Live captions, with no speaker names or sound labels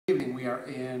We are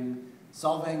in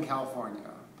Solvang,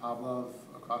 California. Pablove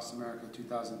Across America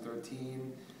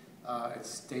 2013.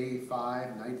 It's day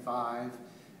 5, night 5.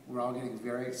 We're all getting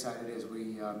very excited as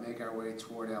we make our way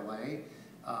toward LA.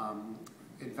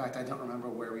 In fact, I don't remember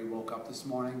where we woke up this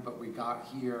morning, but we got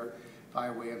here by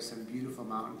way of some beautiful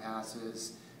mountain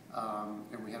passes,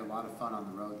 and we had a lot of fun on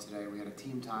the road today. We had a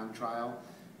team time trial.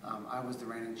 I was the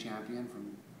reigning champion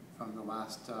from the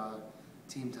last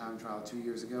team time trial 2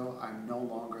 years ago. I'm no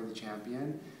longer the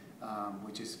champion,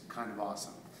 which is kind of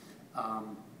awesome.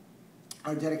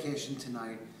 Our dedication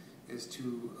tonight is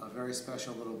to a very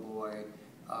special little boy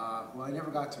who I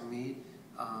never got to meet,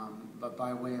 but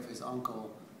by way of his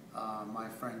uncle, my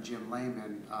friend Jim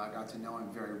Lehman, got to know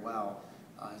him very well.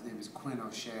 His name is Quinn.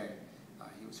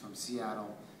 He was from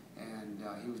Seattle, and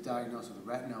he was diagnosed with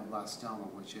retinoblastoma,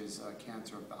 which is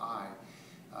cancer of the eye.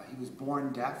 He was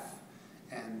born deaf,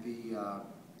 and the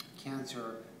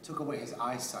cancer took away his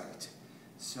eyesight.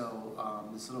 So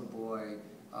this little boy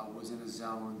was in a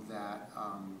zone that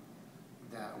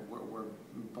where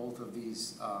both of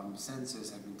these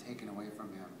senses had been taken away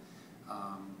from him.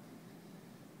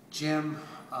 Jim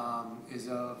is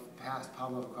a past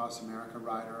Pablove Across America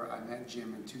rider. I met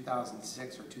Jim in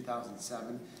 2006 or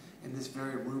 2007 in this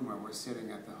very room where we're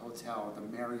sitting at the hotel, the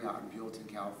Marriott in Buellton,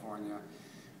 California.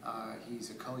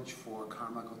 He's a coach for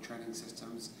Carmichael Training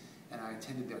Systems, and I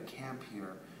attended their camp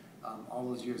here all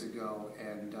those years ago,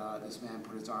 and this man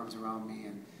put his arms around me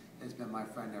and has been my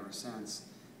friend ever since.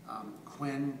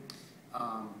 Quinn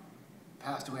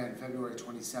passed away on February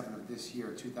 27th of this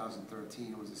year,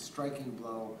 2013. It was a striking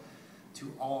blow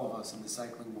to all of us in the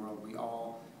cycling world. We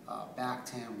all backed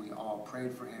him, we all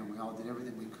prayed for him, we all did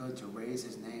everything we could to raise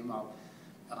his name up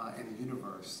in the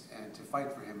universe and to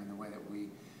fight for him in the way that we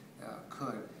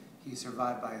could. He's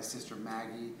survived by his sister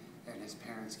Maggie and his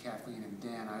parents Kathleen and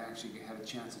Dan. I actually had a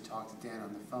chance to talk to Dan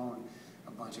on the phone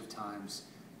a bunch of times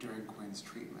during Quinn's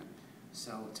treatment.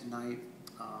 So tonight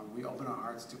we open our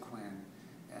hearts to Quinn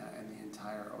and the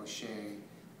entire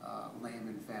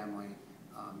Lehman family.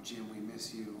 Jim, we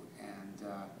miss you, and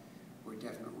we're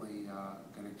definitely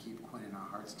going to keep Quinn in our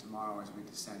hearts tomorrow as we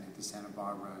descend into Santa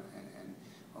Barbara and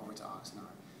over to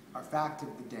Oxnard. Our fact of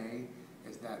the day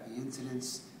is that the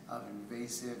incidence of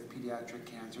invasive pediatric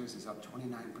cancers is up 29%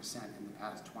 in the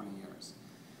past 20 years.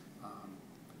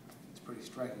 It's pretty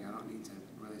striking. I don't need to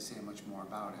really say much more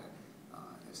about it.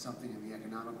 If something in the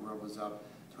economic world was up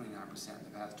 29% in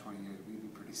the past 20 years, we'd be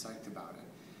pretty psyched about it.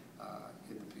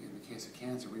 In the case of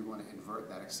cancer, we want to invert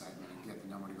that excitement and get the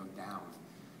number to go down.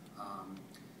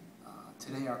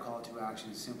 Today, our call to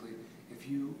action is simply, if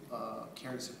you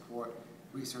care to support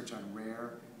research on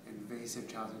rare, invasive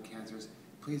childhood cancers,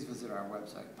 please visit our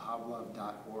website,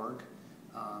 pablove.org,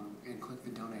 and click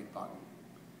the donate button.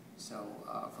 So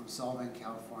from Solvang,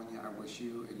 California, I wish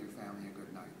you and your family a good